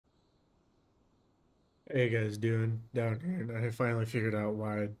Hey guys, doing down here? And I finally figured out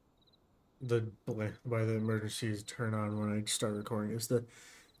why the emergencies turn on when I start recording.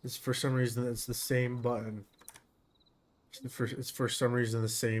 It's for some reason it's the same button. It's for some reason the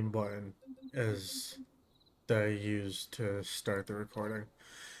same button as that I use to start the recording,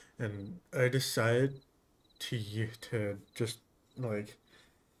 and I decided to just like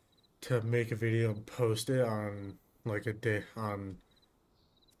to make a video and post it on like a day on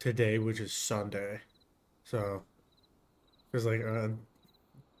today, which is Sunday. So because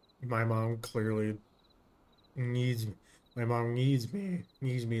my mom clearly needs my mom needs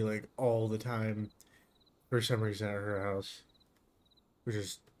me like all the time for some reason at her house, which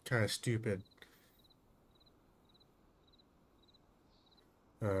is kind of stupid.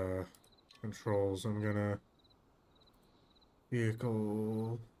 uh Controls, I'm gonna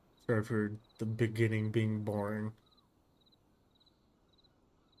vehicle, sorry for the beginning being boring.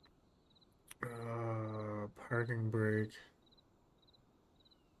 Parking brake.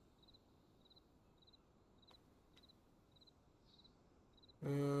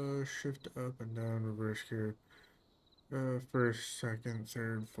 Shift up and down, reverse gear. First, second,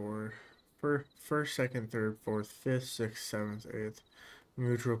 third, fourth. First, second, third, fourth, fifth, sixth, seventh, eighth.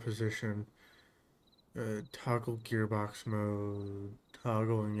 Neutral position. Toggle gearbox mode.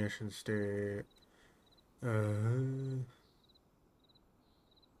 Toggle ignition state.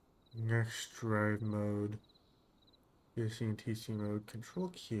 Next drive mode. PC and TC mode. Control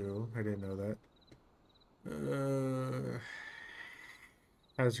Q. I didn't know that.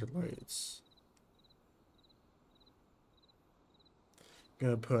 Hazard lights.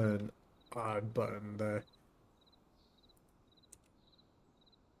 Gonna put an odd button there.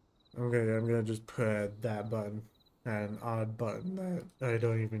 I'm gonna just put that button and an odd button that I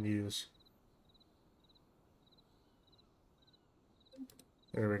don't even use.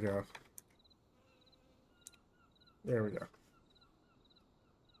 There we go. There we go.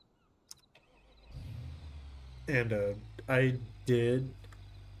 And I did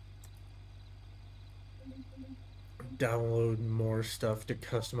download more stuff to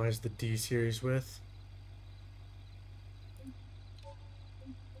customize the D series with.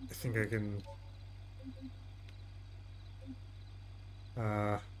 I think I can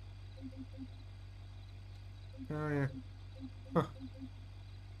oh yeah. Huh.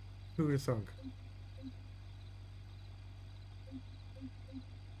 Who would have thunk?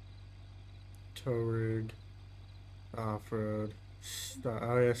 Tow rig, off-road,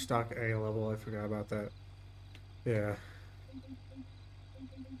 oh yeah, stock A level, I forgot about that. Yeah.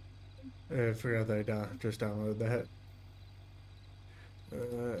 I forgot that I just downloaded that.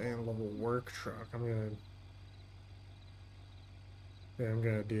 And level work truck. I'm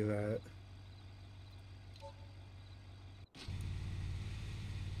gonna do that.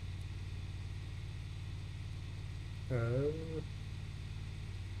 Uh,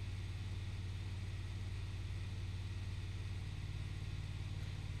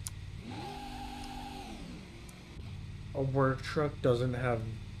 a work truck doesn't have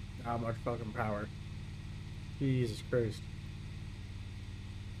that much fucking power. Jesus Christ.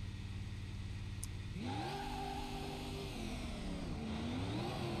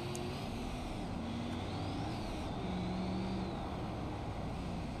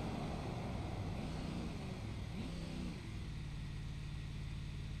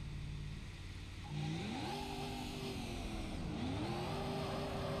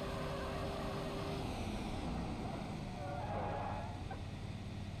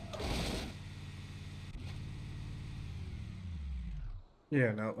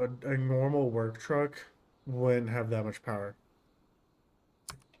 Yeah, no, a normal work truck wouldn't have that much power.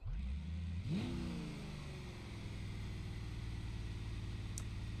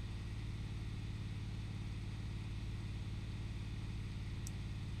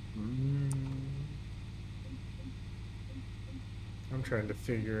 Mm, I'm trying to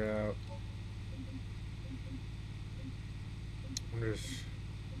figure out. I'm just.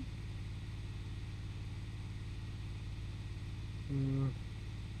 Mm,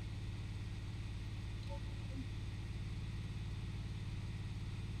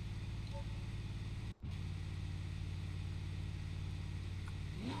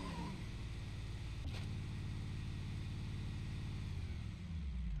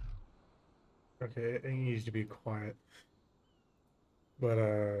 okay, it needs to be quiet. But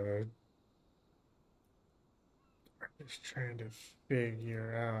I'm just trying to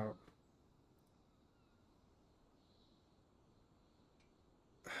figure out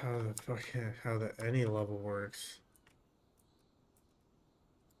how the any level works.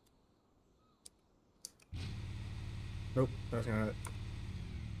 Nope, that's not it.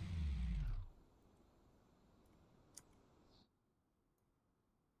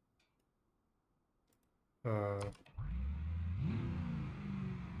 Uh,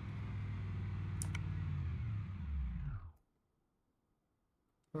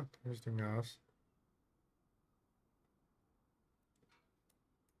 oh, there's the mouse.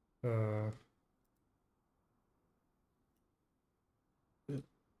 Uh,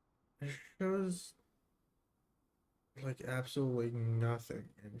 it shows like absolutely nothing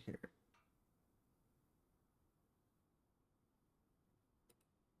in here.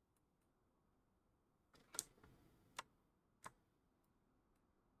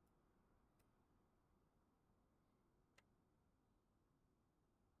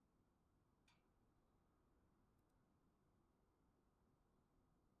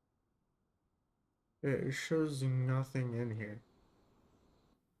 It shows nothing in here.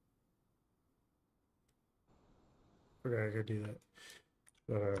 Okay, I could do that.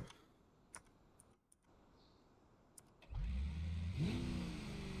 But,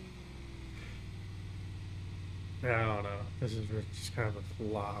 yeah, I don't know. This is just kind of a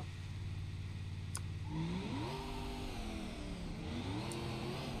flop.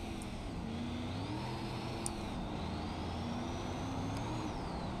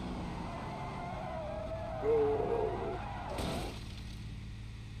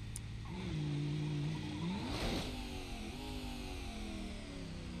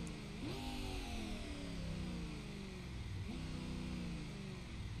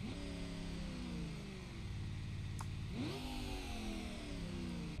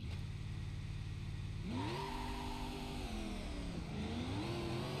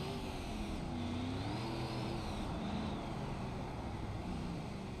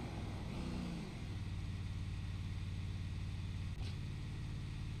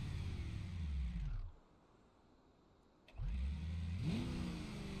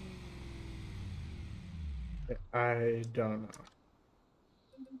 I don't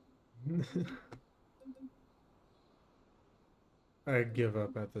know. I give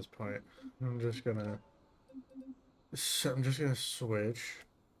up at this point. I'm just gonna switch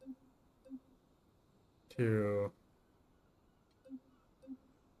to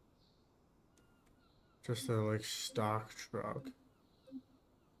just a like stock truck.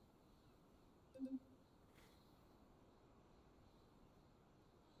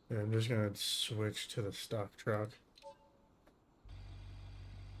 Yeah, I'm just gonna switch to the stock truck.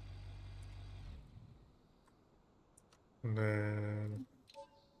 And then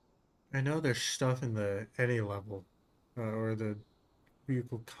I know there's stuff in the any level or the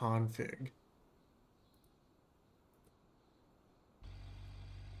vehicle config.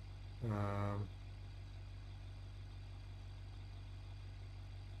 Um,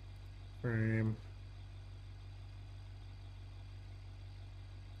 frame.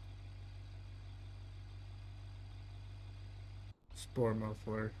 Sport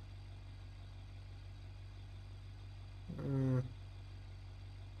muffler. Uh,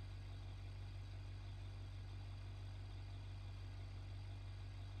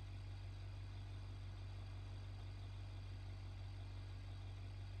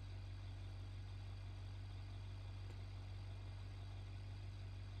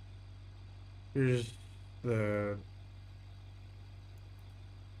 Here's the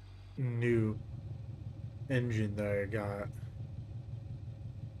new engine that I got.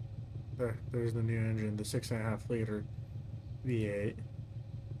 There's the new engine, the 6.5 liter V8.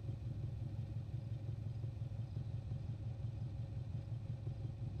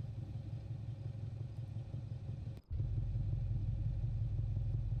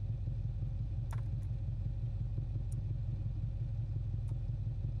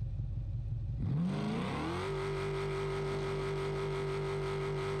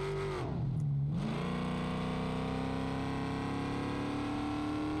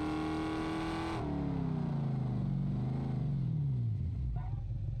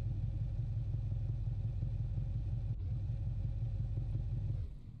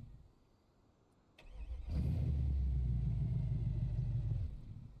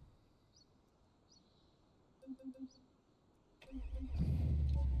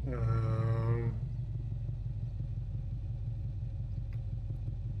 Um,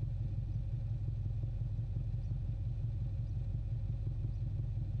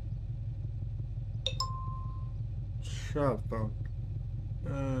 Shut up, phone.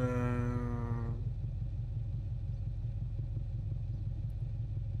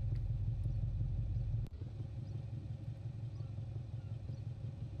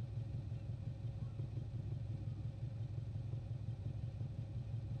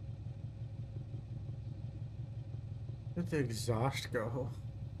 Where'd the exhaust go?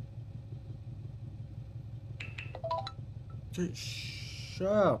 Shut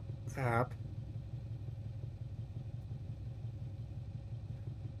up, app.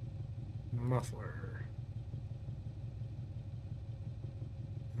 Muffler.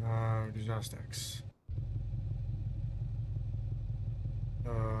 Exhaustics.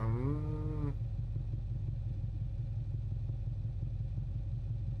 Um.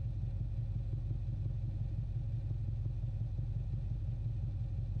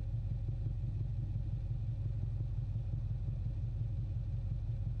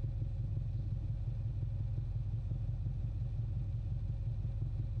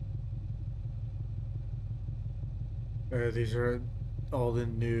 These are all the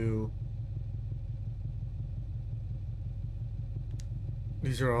new.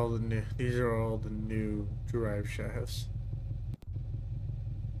 These are all the new. These are all the new drive shafts.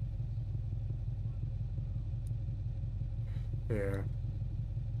 Yeah.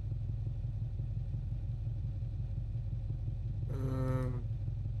 Um.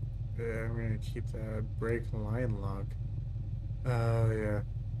 Yeah, I'm gonna keep that brake line lock. Oh yeah.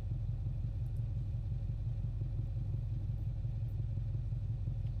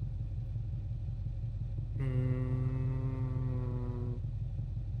 Hmm.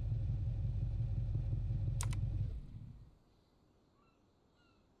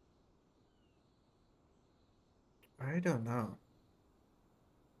 I don't know.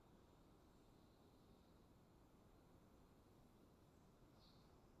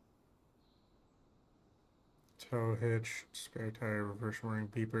 Tow hitch, spare tire, reverse warning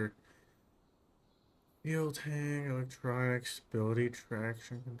beeper, fuel tank, electronics, stability,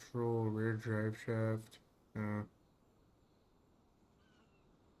 traction control, rear drive shaft. Uh,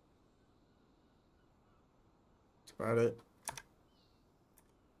 that's about it.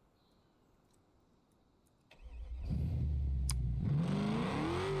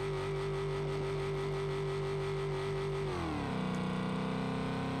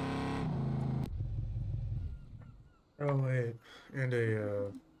 Oh wait, and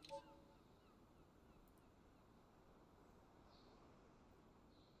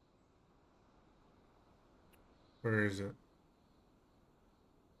where is it?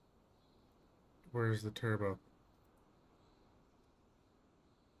 Where's the turbo?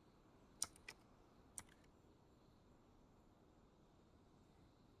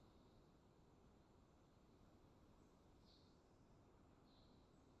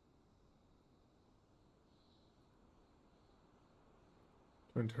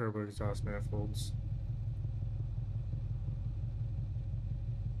 Twin turbo exhaust manifolds.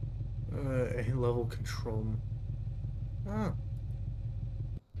 A level control. Ah,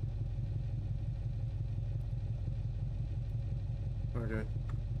 okay.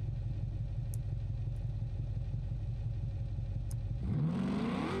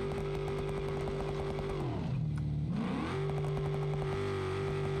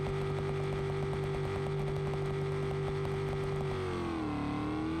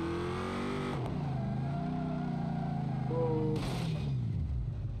 Whoa.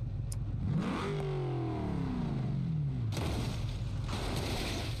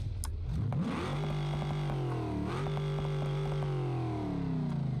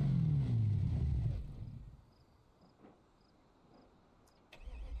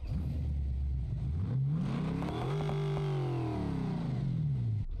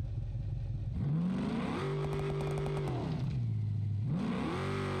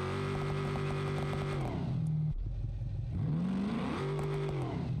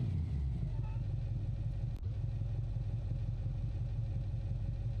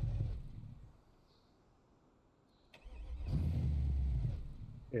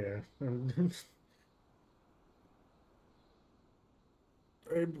 Yeah. I'm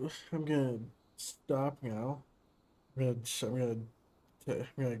gonna stop now. I'm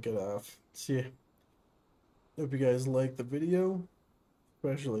gonna get off. See. Hope you guys liked the video,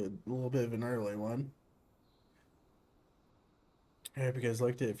 especially a little bit of an early one. I hope you guys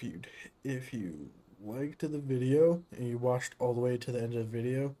liked it. If you liked the video and you watched all the way to the end of the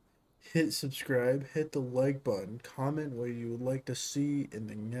video, hit subscribe, hit the like button, comment what you would like to see in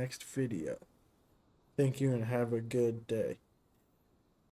the next video. Thank you and have a good day.